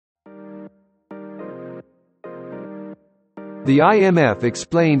The IMF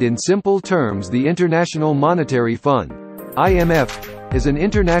explained in simple terms the International Monetary Fund. IMF is an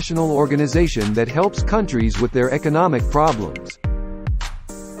international organization that helps countries with their economic problems.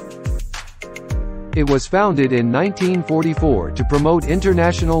 It was founded in 1944 to promote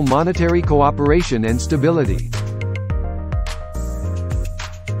international monetary cooperation and stability.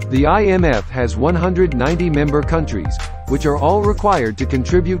 The IMF has 190 member countries, which are all required to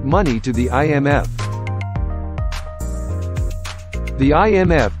contribute money to the IMF. The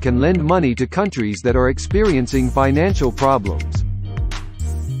IMF can lend money to countries that are experiencing financial problems.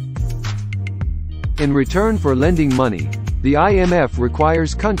 In return for lending money, the IMF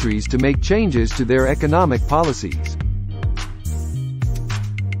requires countries to make changes to their economic policies.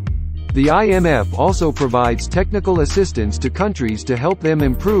 The IMF also provides technical assistance to countries to help them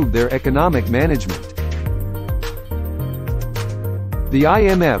improve their economic management. The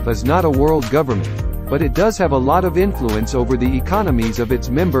IMF is not a world government, but it does have a lot of influence over the economies of its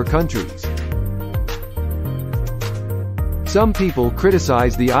member countries. Some people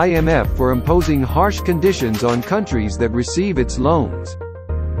criticize the IMF for imposing harsh conditions on countries that receive its loans.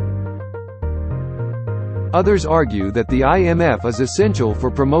 Others argue that the IMF is essential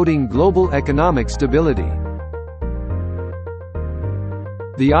for promoting global economic stability.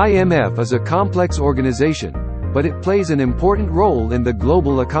 The IMF is a complex organization, but it plays an important role in the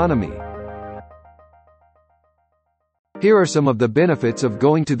global economy. Here are some of the benefits of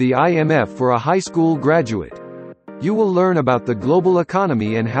going to the IMF for a high school graduate. You will learn about the global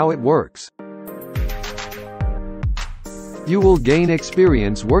economy and how it works. You will gain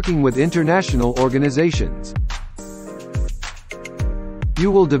experience working with international organizations. You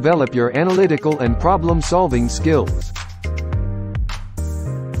will develop your analytical and problem-solving skills.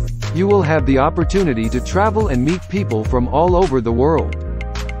 You will have the opportunity to travel and meet people from all over the world.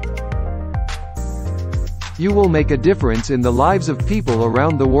 You will make a difference in the lives of people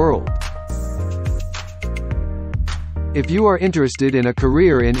around the world. If you are interested in a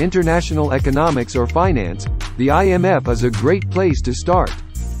career in international economics or finance, the IMF is a great place to start.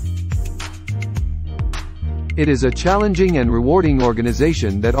 It is a challenging and rewarding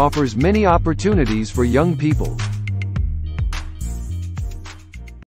organization that offers many opportunities for young people.